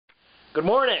Good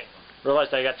morning.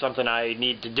 Realized I got something I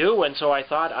need to do, and so I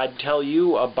thought I'd tell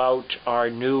you about our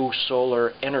new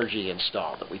solar energy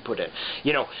install that we put in.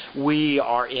 You know, we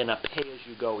are in a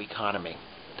pay-as-you-go economy.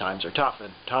 Times are tough,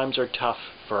 and times are tough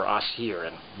for us here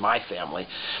in my family.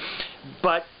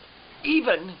 But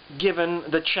even given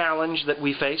the challenge that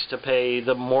we face to pay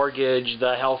the mortgage,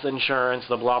 the health insurance,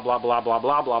 the blah, blah, blah, blah,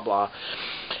 blah, blah, blah,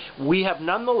 we have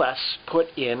nonetheless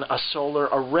put in a solar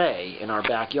array in our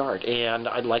backyard, and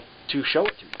I'd like to show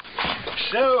it to you.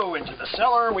 So, into the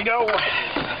cellar we go.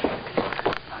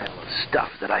 Pile of stuff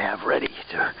that I have ready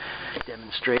to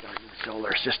demonstrate our new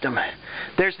solar system.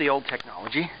 There's the old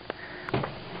technology.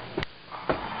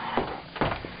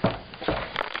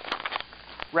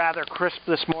 Rather crisp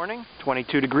this morning,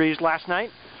 22 degrees last night,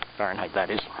 Fahrenheit that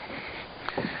is.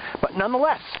 But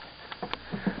nonetheless,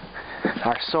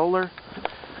 our solar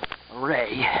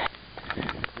array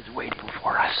is waiting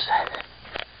for us.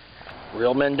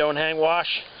 Real men don't hang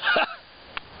wash.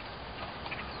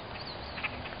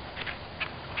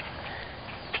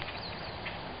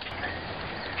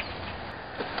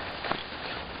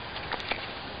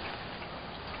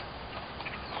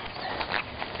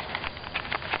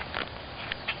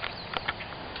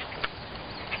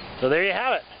 So there you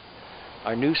have it,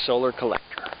 our new solar collector.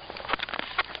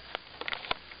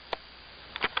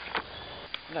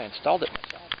 And I installed it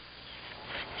myself.